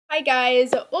Hi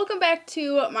guys, welcome back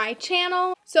to my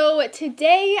channel. So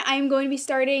today I'm going to be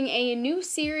starting a new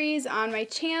series on my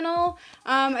channel.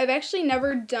 I've actually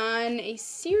never done a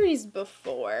series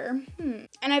before, and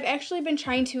I've actually been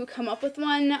trying to come up with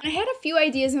one. I had a few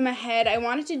ideas in my head. I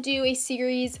wanted to do a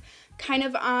series kind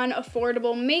of on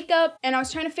affordable makeup, and I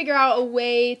was trying to figure out a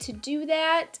way to do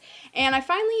that, and I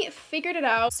finally figured it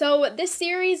out. So this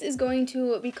series is going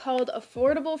to be called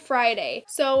Affordable Friday.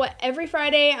 So every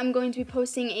Friday I'm going to be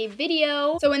posting a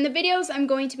video. So in the videos I'm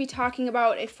going to be talking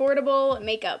about affordable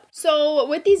makeup. So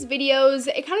with these videos,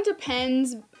 it kind of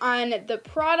depends on the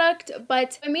product,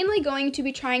 but I'm mainly going to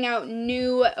be trying out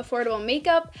new affordable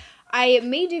makeup. I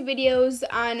may do videos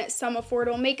on some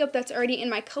affordable makeup that's already in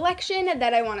my collection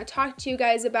that I want to talk to you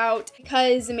guys about,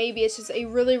 because maybe it's just a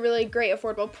really great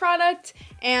affordable product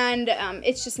and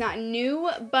it's just not new.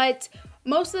 But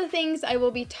most of the things I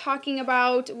will be talking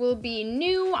about will be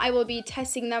new. I will be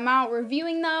testing them out,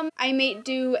 reviewing them. I may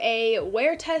do a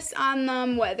wear test on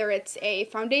them, whether it's a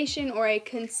foundation or a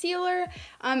concealer.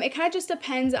 It kind of just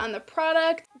depends on the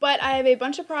product, but I have a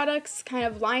bunch of products kind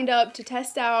of lined up to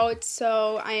test out,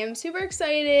 so I am super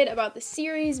excited about the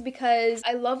series because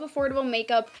I love affordable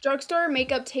makeup. Drugstore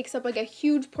makeup takes up like a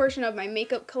huge portion of my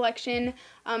makeup collection.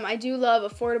 I do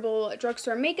love affordable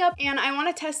drugstore makeup, and I want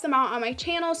to test them out on my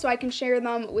channel so I can share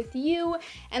them with you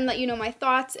and let you know my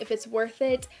thoughts, if it's worth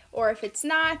it or if it's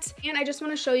not. And I just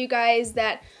want to show you guys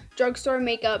that drugstore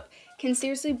makeup can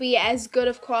seriously be as good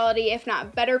of quality, if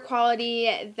not better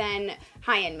quality, than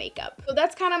high-end makeup. So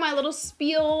that's kind of my little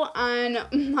spiel on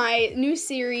my new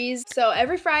series. So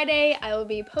every Friday I will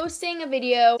be posting a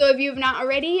video. So if you have not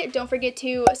already, don't forget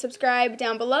to subscribe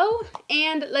down below,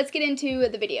 and let's get into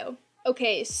the video.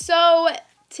 Okay, so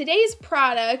today's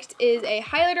product is a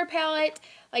highlighter palette.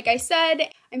 Like I said,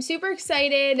 I'm super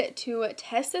excited to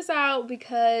test this out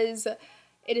because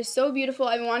it is so beautiful.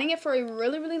 I've been wanting it for a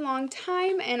really long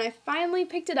time, and I finally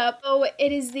picked it up. So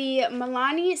it is the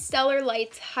Milani Stellar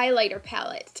Lights highlighter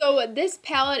palette. So this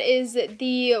palette is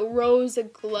the Rose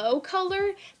Glow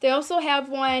color. They also have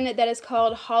one that is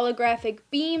called Holographic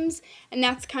Beams, and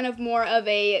that's kind of more of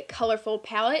a colorful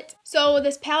palette. So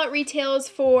this palette retails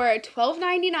for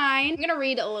 $12.99. I'm gonna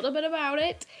read a little bit about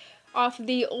it off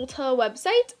the Ulta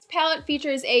website. This palette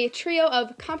features a trio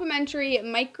of complementary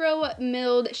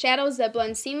micro-milled shadows that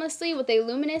blend seamlessly with a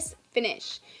luminous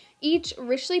finish. Each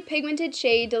richly pigmented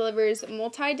shade delivers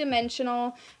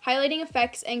multi-dimensional highlighting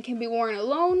effects and can be worn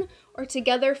alone or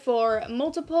together for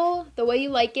multiple, the way you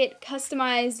like it,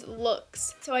 customized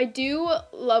looks. So I do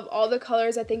love all the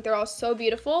colors. I think they're all so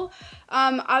beautiful.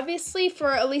 Obviously,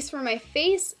 at least for my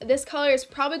face, this color is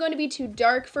probably going to be too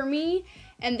dark for me,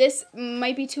 and this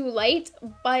might be too light,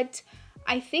 but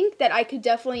I think that I could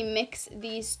definitely mix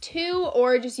these two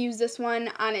or just use this one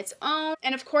on its own.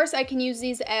 And of course I can use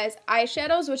these as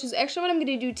eyeshadows, which is actually what I'm going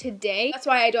to do today. That's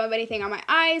why I don't have anything on my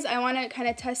eyes. I want to kind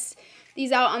of test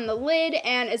these out on the lid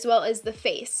and as well as the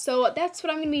face. So that's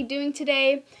what I'm going to be doing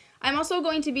today. I'm also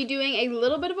going to be doing a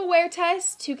little bit of a wear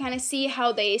test to kind of see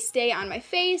how they stay on my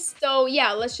face. So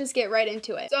yeah, let's just get right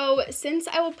into it. So since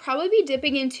I will probably be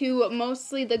dipping into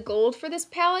mostly the gold for this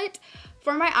palette,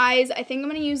 for my eyes, I think I'm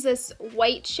going to use this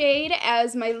white shade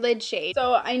as my lid shade.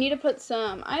 So I need to put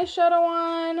some eyeshadow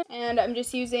on, and I'm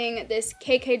just using this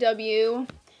KKW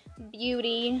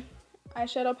Beauty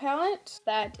eyeshadow palette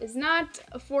that is not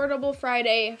Affordable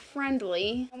Friday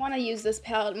friendly. I want to use this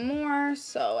palette more,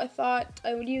 so I thought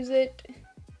I would use it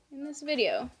in this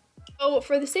video. So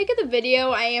for the sake of the video,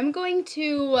 I am going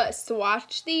to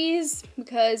swatch these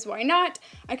because why not?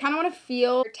 I kind of want to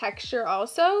feel their texture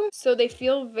also. So they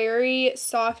feel very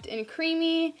soft and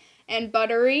creamy and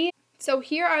buttery. So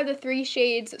here are the three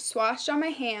shades swatched on my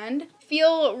hand.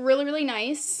 Feel really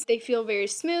nice. They feel very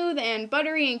smooth and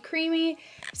buttery and creamy.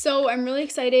 So I'm really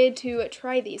excited to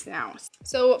try these now.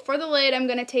 So for the lid, I'm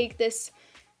going to take this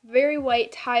very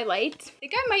white highlight. I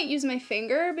think I might use my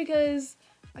finger because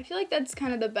I feel like that's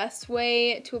kind of the best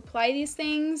way to apply these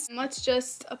things. Let's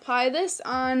just apply this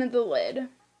on the lid.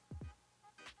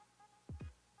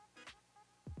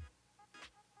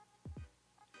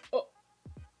 Oh,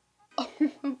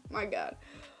 oh my god.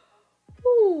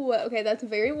 Ooh, okay, that's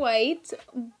very white,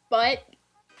 but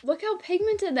look how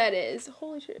pigmented that is.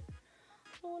 Holy shit.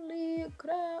 Holy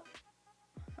crap.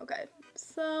 Okay,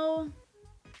 so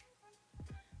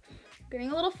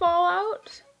getting a little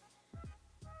fallout,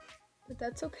 but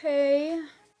that's okay.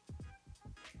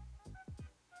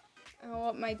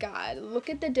 Oh my god, look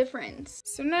at the difference.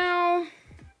 So now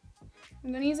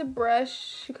I'm gonna use a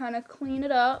brush to kind of clean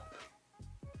it up.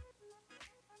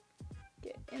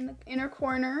 Get in the inner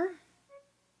corner.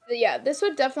 But yeah, this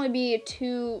would definitely be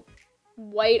too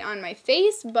white on my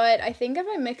face, but I think if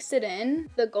I mix it in,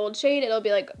 the gold shade, it'll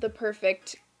be like the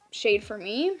perfect shade for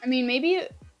me. I mean, maybe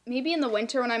in the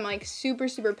winter when I'm like super,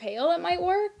 super pale, it might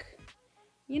work.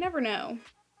 You never know.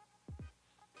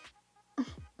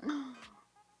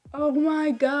 Oh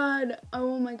my god.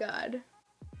 Oh my god.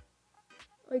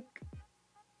 Like,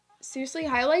 seriously,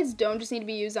 highlights don't just need to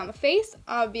be used on the face,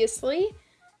 obviously.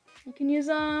 You can use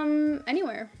them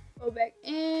anywhere. Go back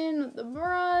in with the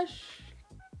brush.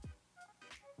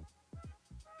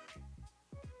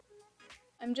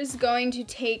 I'm just going to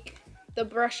take the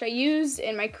brush I used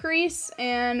in my crease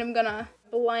and I'm gonna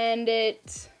blend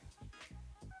it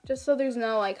just so there's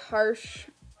no like harsh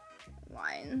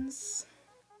lines.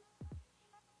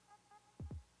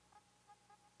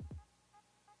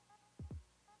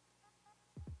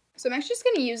 So I'm actually just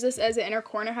gonna use this as an inner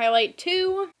corner highlight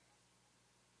too.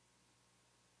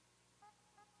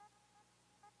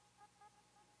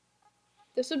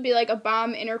 This would be like a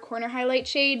bomb inner corner highlight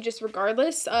shade just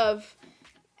regardless of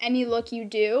any look you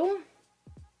do,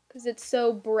 because it's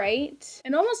so bright.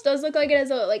 It almost does look like it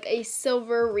has a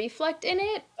silver reflect in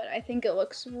it, but I think it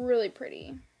looks really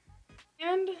pretty.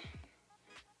 And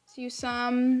let's use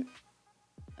some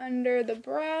under the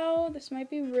brow. This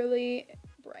might be really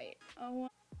bright. Oh,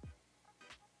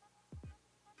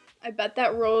 I bet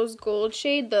that rose gold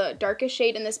shade, the darkest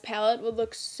shade in this palette, would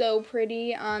look so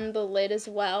pretty on the lid as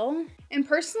well. And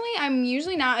personally, I'm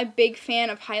usually not a big fan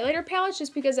of highlighter palettes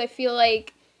just because I feel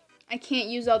like I can't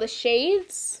use all the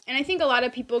shades. And I think a lot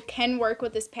of people can work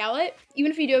with this palette.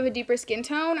 Even if you do have a deeper skin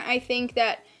tone, I think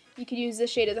that you could use this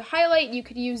shade as a highlight. You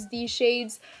could use these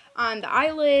shades on the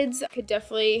eyelids. Could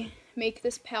definitely make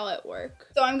this palette work.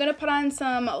 So I'm gonna put on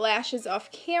some lashes off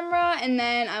camera and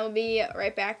then I will be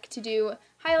right back to do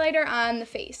highlighter on the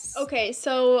face. Okay,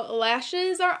 so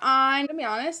lashes are on. To be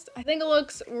honest, I think it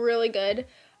looks really good.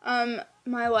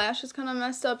 My lash is kind of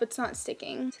messed up. It's not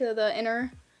sticking to the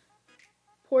inner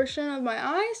portion of my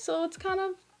eye, so it's kind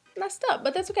of messed up,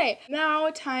 but that's okay. Now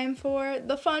time for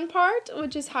the fun part,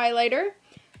 which is highlighter.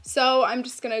 So I'm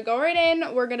just gonna go right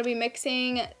in. We're gonna be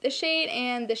mixing the shade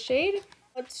and the shade.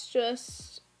 Let's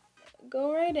just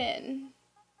go right in.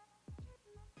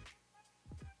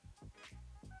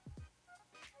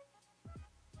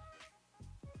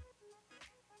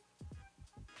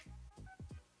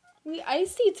 We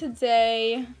icy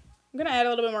today. I'm gonna add a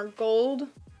little bit more gold.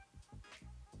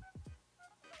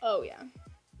 Oh yeah.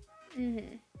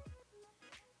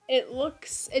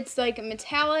 It's like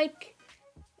metallic.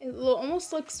 It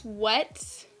almost looks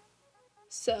wet.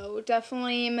 So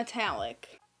definitely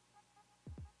metallic.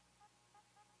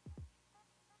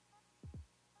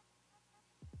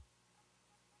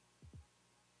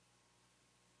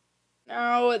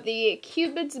 Now the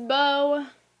Cupid's bow.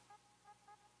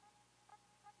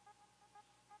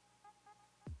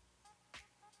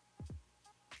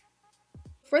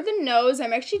 For the nose,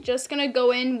 I'm actually just gonna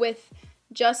go in with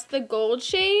just the gold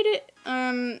shade.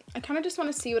 I kind of just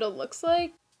want to see what it looks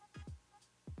like.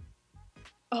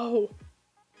 Oh,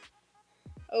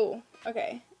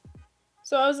 okay.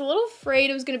 So I was a little afraid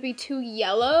it was gonna be too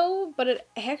yellow, but it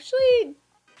actually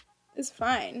is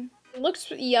fine. It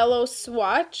looks yellow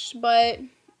swatch, but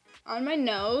on my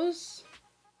nose,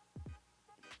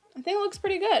 I think it looks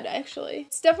pretty good, actually.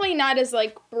 It's definitely not as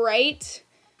like bright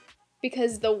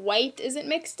because the white isn't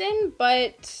mixed in,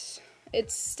 but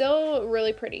it's still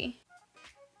really pretty.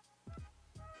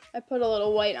 I put a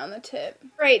little white on the tip.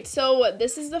 Right, so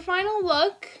this is the final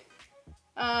look.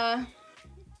 The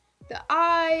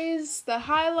eyes, the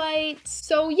highlights.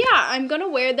 So yeah, I'm gonna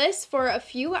wear this for a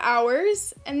few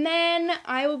hours and then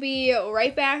I will be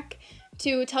right back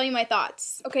to tell you my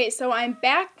thoughts. Okay, so I'm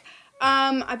back.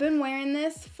 I've been wearing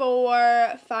this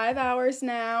for 5 hours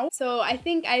now, so I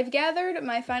think I've gathered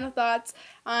my final thoughts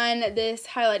on this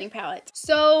highlighting palette.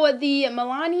 So the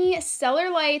Milani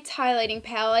Stellar Light highlighting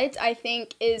palette, I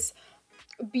think, is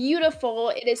beautiful.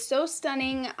 It is so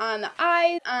stunning on the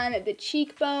eyes, on the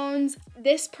cheekbones.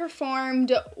 This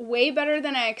performed way better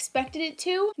than I expected it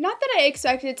to. Not that I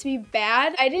expected it to be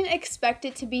bad. I didn't expect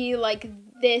it to be like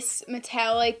this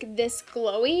metallic, this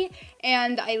glowy,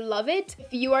 and I love it.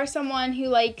 If you are someone who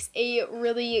likes a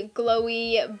really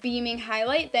glowy, beaming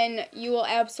highlight, then you will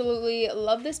absolutely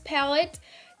love this palette.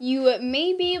 You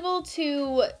may be able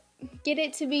to get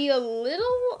it to be a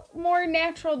little more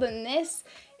natural than this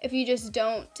if you just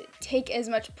don't take as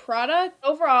much product.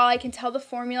 Overall, I can tell the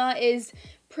formula is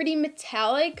pretty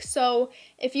metallic, so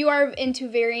if you are into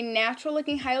very natural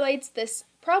looking highlights, this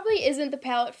probably isn't the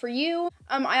palette for you.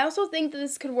 I also think that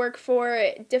this could work for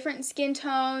different skin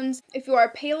tones. If you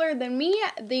are paler than me,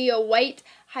 the white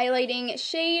highlighting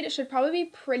shade should probably be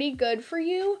pretty good for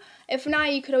you. If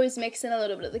not, you could always mix in a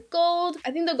little bit of the gold.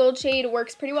 I think the gold shade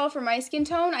works pretty well for my skin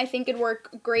tone. I think it'd work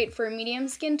great for medium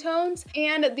skin tones,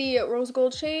 and the rose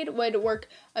gold shade would work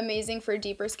amazing for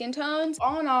deeper skin tones.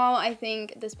 All in all, I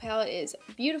think this palette is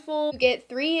beautiful. You get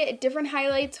 3 different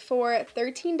highlights for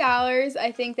 $13.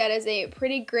 I think that is a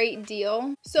pretty great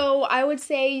deal. So I would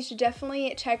say you should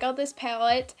definitely check out this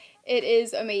palette. It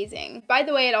is amazing. By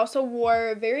the way, it also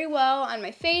wore very well on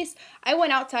my face. I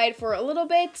went outside for a little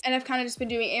bit, and I've kind of just been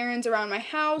doing errands around my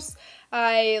house.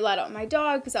 I let out my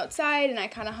dog because outside, and I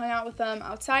kind of hung out with them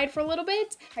outside for a little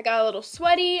bit. I got a little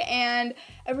sweaty, and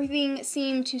everything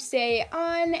seemed to stay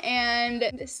on, and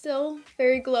it's still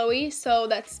very glowy, so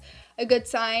that's a good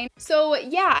sign. So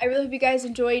yeah, I really hope you guys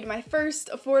enjoyed my first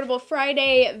Affordable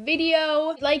Friday video.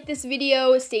 If you like this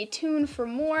video, stay tuned for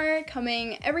more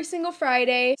coming every single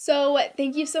Friday. So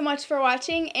thank you so much for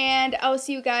watching, and I will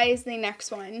see you guys in the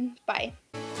next one. Bye.